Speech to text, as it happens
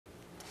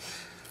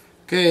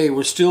Okay,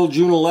 we're still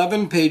June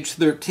 11, page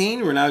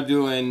 13. We're now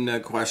doing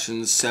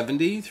questions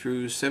 70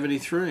 through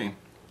 73.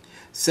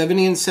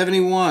 70 and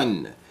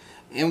 71.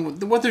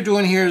 And what they're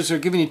doing here is they're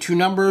giving you two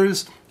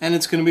numbers, and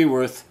it's going to be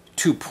worth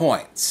 2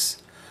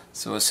 points.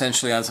 So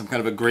essentially on some kind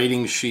of a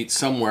grading sheet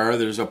somewhere,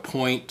 there's a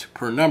point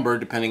per number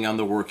depending on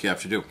the work you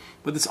have to do.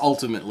 But this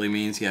ultimately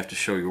means you have to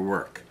show your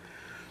work.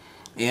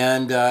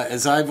 And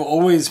as I've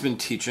always been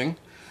teaching,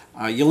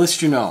 you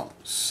list your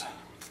knowns.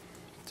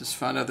 Just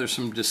found out there's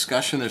some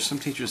discussion. There's some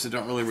teachers that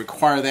don't really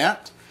require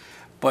that,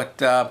 but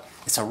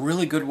it's a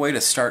really good way to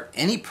start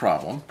any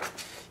problem.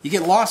 You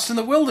get lost in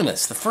the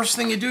wilderness. The first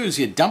thing you do is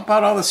you dump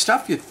out all the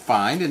stuff you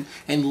find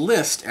and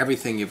list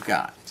everything you've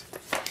got.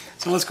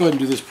 So let's go ahead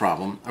and do this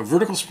problem. A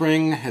vertical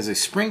spring has a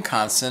spring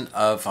constant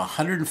of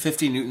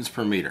 150 newtons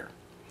per meter.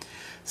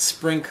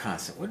 Spring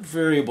constant. What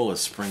variable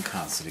is spring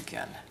constant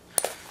again?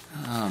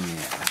 Oh man,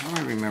 how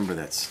do I remember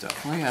that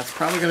stuff? Well, yeah, it's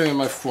probably going to be in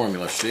my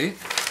formula sheet.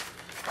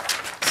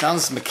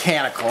 Sounds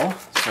mechanical,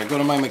 so I go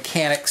to my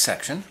mechanics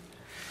section,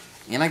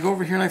 and I go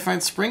over here and I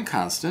find spring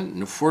constant,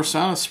 and the force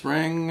on a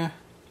spring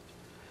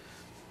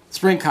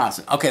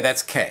constant. Okay,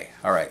 that's K.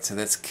 All right, so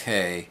that's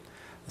K.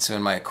 So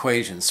in my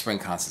equation, spring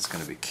constant is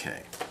going to be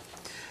K.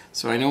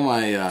 So I know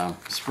my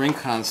spring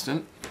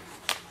constant,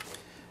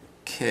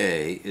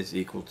 K, is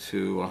equal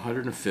to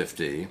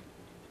 150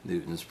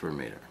 newtons per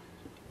meter.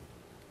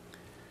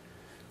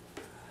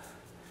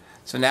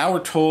 So now we're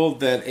told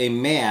that a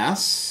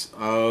mass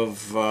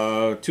of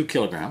 2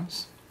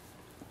 kilograms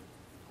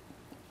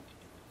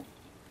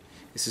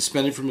is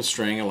suspended from a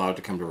string allowed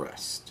to come to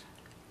rest.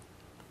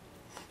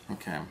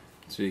 Okay,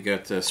 so you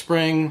got the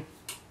spring.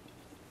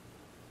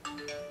 I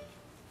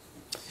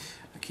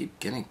keep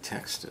getting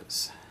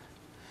texts.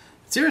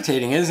 It's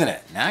irritating, isn't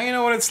it? Now you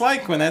know what it's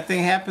like when that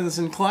thing happens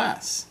in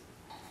class.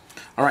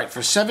 All right,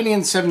 for 70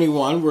 and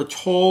 71, we're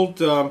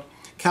told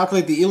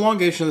calculate the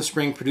elongation of the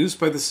spring produced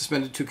by the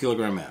suspended 2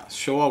 kilogram mass.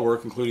 Show all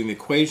work, including the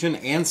equation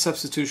and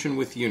substitution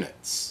with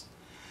units.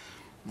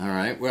 All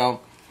right,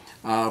 well,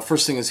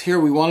 first thing is here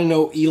we want to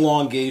know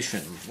elongation.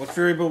 What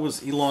variable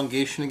was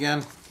elongation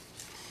again?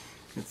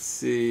 Let's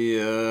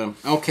see.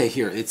 Okay,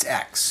 here, it's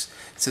x.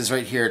 It says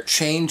right here,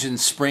 change in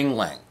spring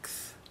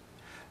length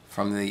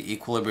from the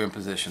equilibrium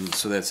position.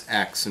 So that's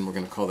x, and we're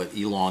going to call that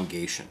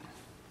elongation.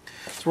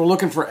 So we're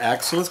looking for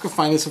x. So let's go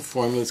find us a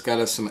formula that's got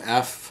us some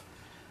got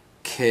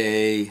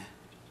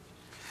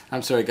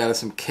us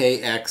some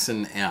kx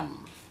and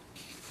m.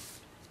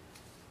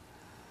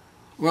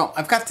 Well,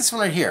 I've got this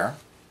one right here.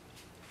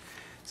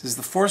 It says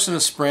the force in a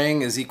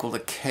spring is equal to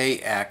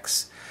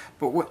kx.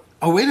 But what?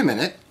 Oh, wait a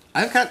minute.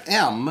 I've got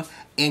m,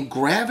 and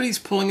gravity's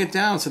pulling it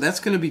down, so that's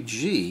going to be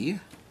g.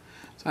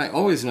 So I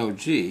always know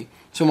g.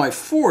 So my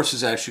force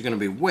is actually going to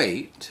be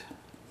weight,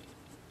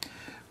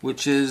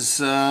 which is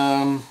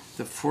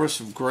the force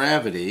of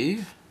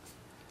gravity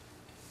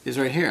is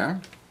right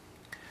here.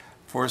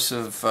 Force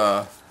of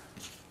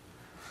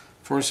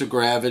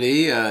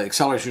gravity,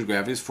 acceleration of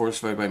gravity is force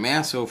divided by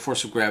mass, so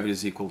force of gravity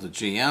is equal to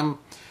gm.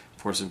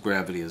 Force of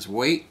gravity is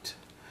weight,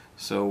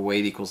 so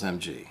weight equals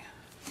mg.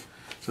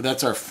 So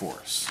that's our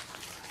force.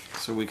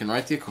 So we can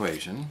write the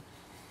equation.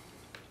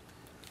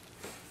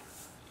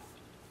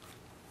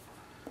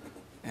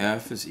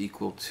 F is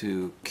equal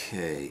to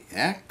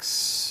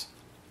kx.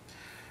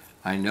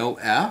 I know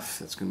F,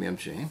 that's going to be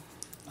mg.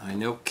 I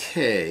know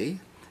k,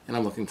 and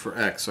I'm looking for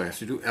x, so I have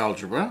to do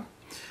algebra.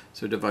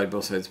 So divide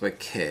both sides by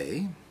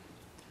k.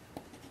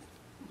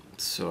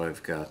 So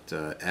I've got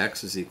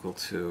x is equal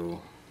to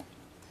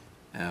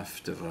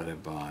f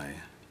divided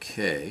by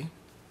k.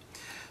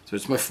 So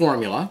it's my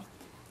formula.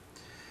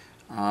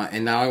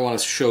 And now I want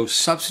to show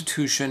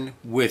substitution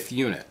with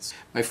units.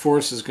 My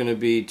force is going to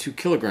be 2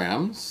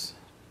 kilograms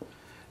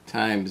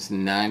times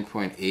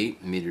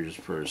 9.8 meters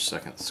per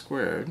second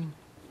squared. And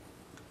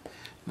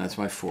that's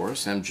my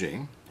force,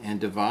 mg. And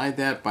divide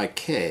that by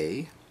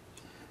k.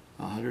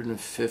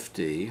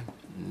 150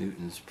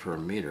 newtons per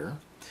meter.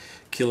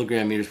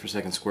 Kilogram meters per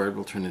second squared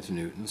will turn into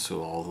newtons,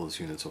 so all those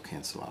units will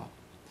cancel out.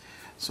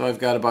 So I've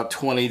got about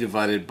 20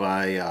 divided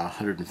by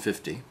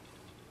 150.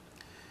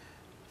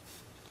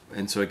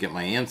 And so I get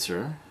my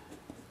answer.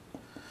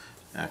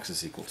 X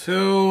is equal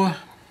to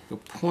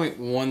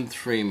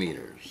 0.13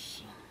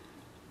 meters.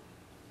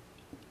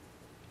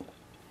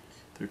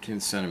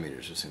 13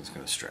 centimeters, this thing's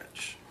going to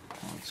stretch.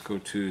 Let's go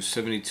to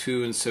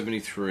 72 and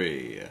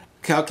 73.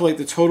 Calculate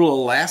the total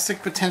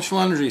elastic potential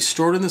energy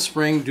stored in the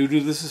spring due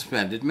to the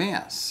suspended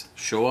mass.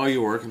 Show all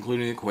your work,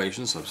 including the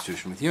equation,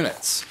 substitution with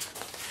units.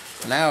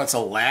 Now it's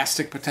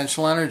elastic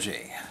potential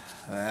energy.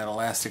 That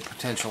elastic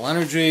potential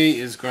energy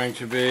is going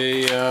to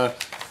be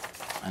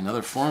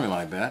another formula,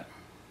 I bet.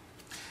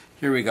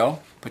 Here we go.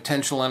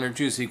 Potential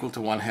energy is equal to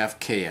 1/2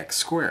 kx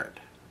squared.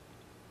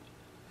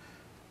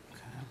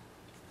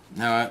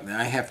 Now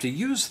I have to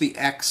use the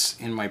x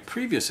in my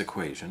previous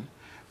equation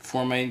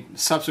for my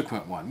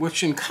subsequent one,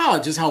 which in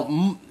college is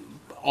how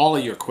all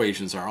of your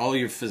equations are. All of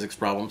your physics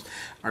problems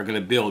are going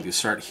to build. You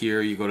start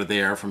here, you go to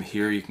there, from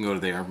here you can go to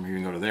there, from here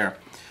you can go to there,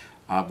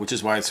 which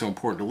is why it's so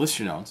important to list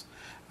your notes.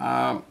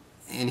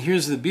 And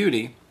here's the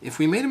beauty. If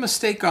we made a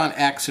mistake on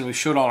x and we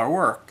showed all our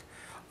work,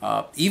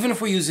 even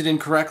if we use it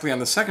incorrectly on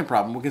the second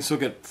problem, we can still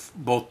get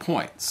both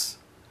points.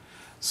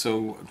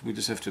 So we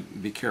just have to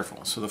be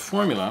careful. So the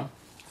formula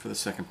for the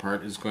second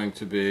part is going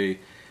to be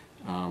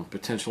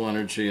potential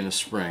energy in a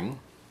spring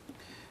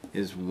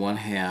is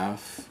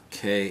 1/2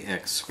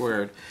 kx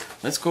squared.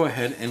 Let's go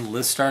ahead and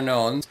list our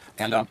knowns,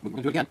 and we're going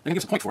to do it again. They're going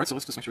to give us a point for it, so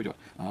let's just make sure we do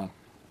it.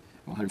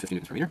 150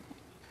 newtons per meter.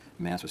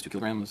 Mass was 2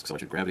 kilograms.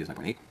 Acceleration of gravity is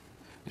 9.8 meters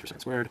per second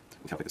squared.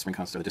 We calculate the spring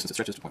constant, the distance it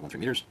stretches, 2.13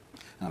 meters.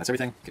 That's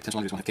everything. Okay, potential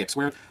energy is 1/2 kx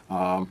squared.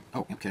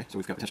 Okay, so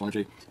we've got potential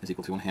energy is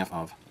equal to 1/2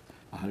 of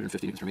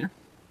 150 newtons per meter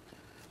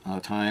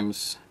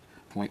times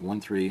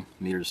 0.13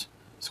 meters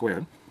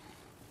squared.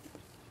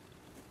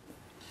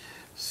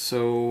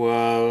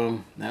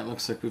 So that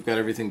looks like we've got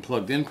everything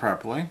plugged in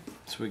properly.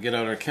 So we get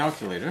out our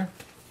calculator.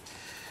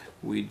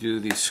 We do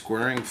the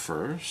squaring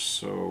first.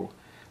 So,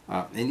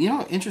 and you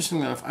know,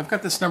 interestingly enough, I've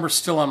got this number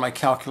still on my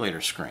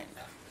calculator screen.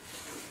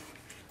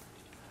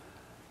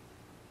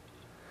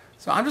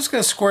 So I'm just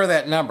going to square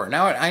that number.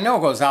 Now I know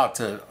it goes out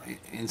to an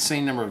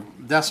insane number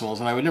of decimals,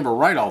 and I would never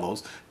write all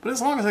those. But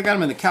as long as I got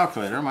them in the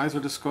calculator, I might as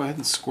well just go ahead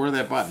and square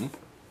that button.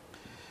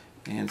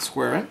 And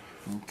square it.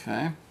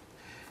 Okay.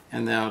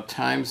 And now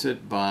times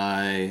it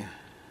by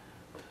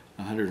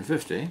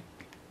 150.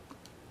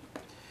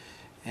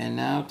 And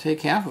now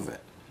take half of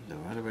it.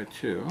 Divided by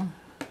 2.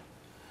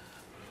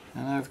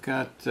 And I've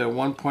got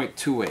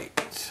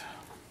 1.28.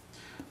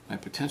 My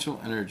potential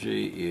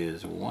energy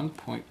is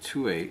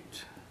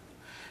 1.28.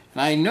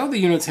 And I know the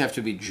units have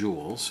to be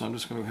joules, so I'm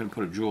just going to go ahead and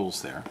put a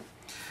joules there.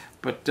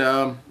 But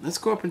let's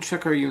go up and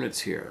check our units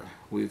here.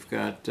 We've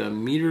got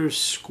meters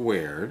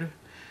squared.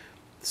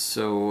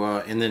 So,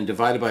 and then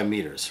divided by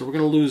meters. So we're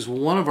going to lose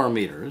one of our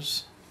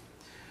meters.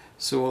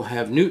 So we'll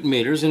have Newton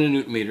meters and a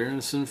Newton meter, and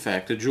it's in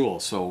fact a joule.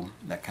 So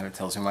that kind of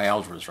tells me my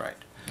algebra is right.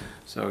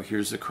 So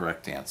here's the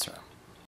correct answer.